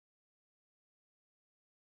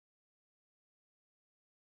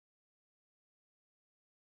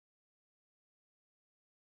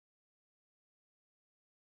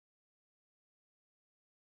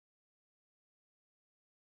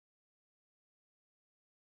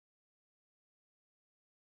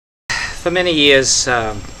For many years,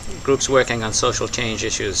 groups working on social change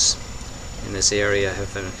issues in this area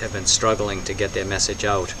have been struggling to get their message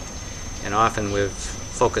out, and often we've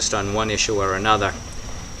focused on one issue or another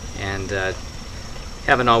and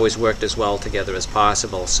haven't always worked as well together as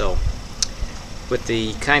possible. So with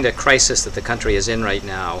the kind of crisis that the country is in right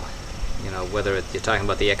now, whether you're talking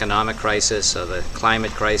about the economic crisis or the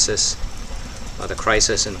climate crisis or the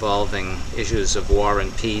crisis involving issues of war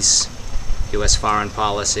and peace, U.S. foreign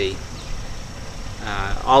policy,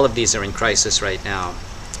 all of these are in crisis right now.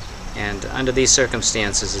 And under these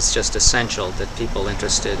circumstances, it's just essential that people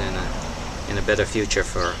interested in a better future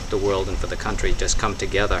for the world and for the country just come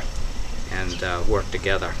together and work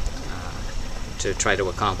together to try to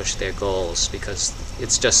accomplish their goals, because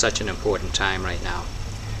it's just such an important time right now.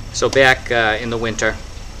 So back in the winter,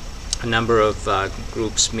 a number of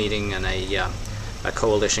groups meeting in a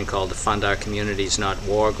coalition called the Fund Our Communities Not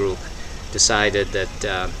War group decided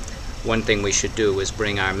that one thing we should do is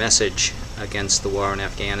bring our message against the war in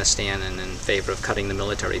Afghanistan and in favor of cutting the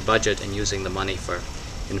military budget and using the money for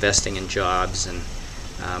investing in jobs and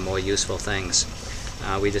more useful things.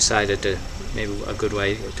 We decided to maybe a good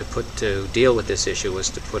way to deal with this issue was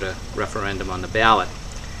to put a referendum on the ballot.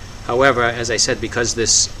 However, as I said, because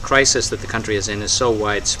this crisis that the country is in is so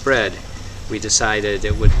widespread, we decided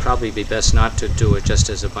it would probably be best not to do it just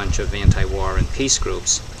as a bunch of anti-war and peace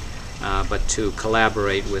groups, but to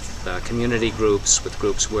collaborate with community groups, with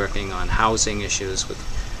groups working on housing issues, with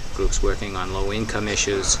groups working on low-income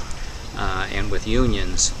issues, and with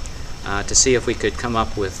unions, to see if we could come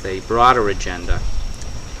up with a broader agenda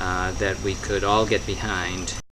that we could all get behind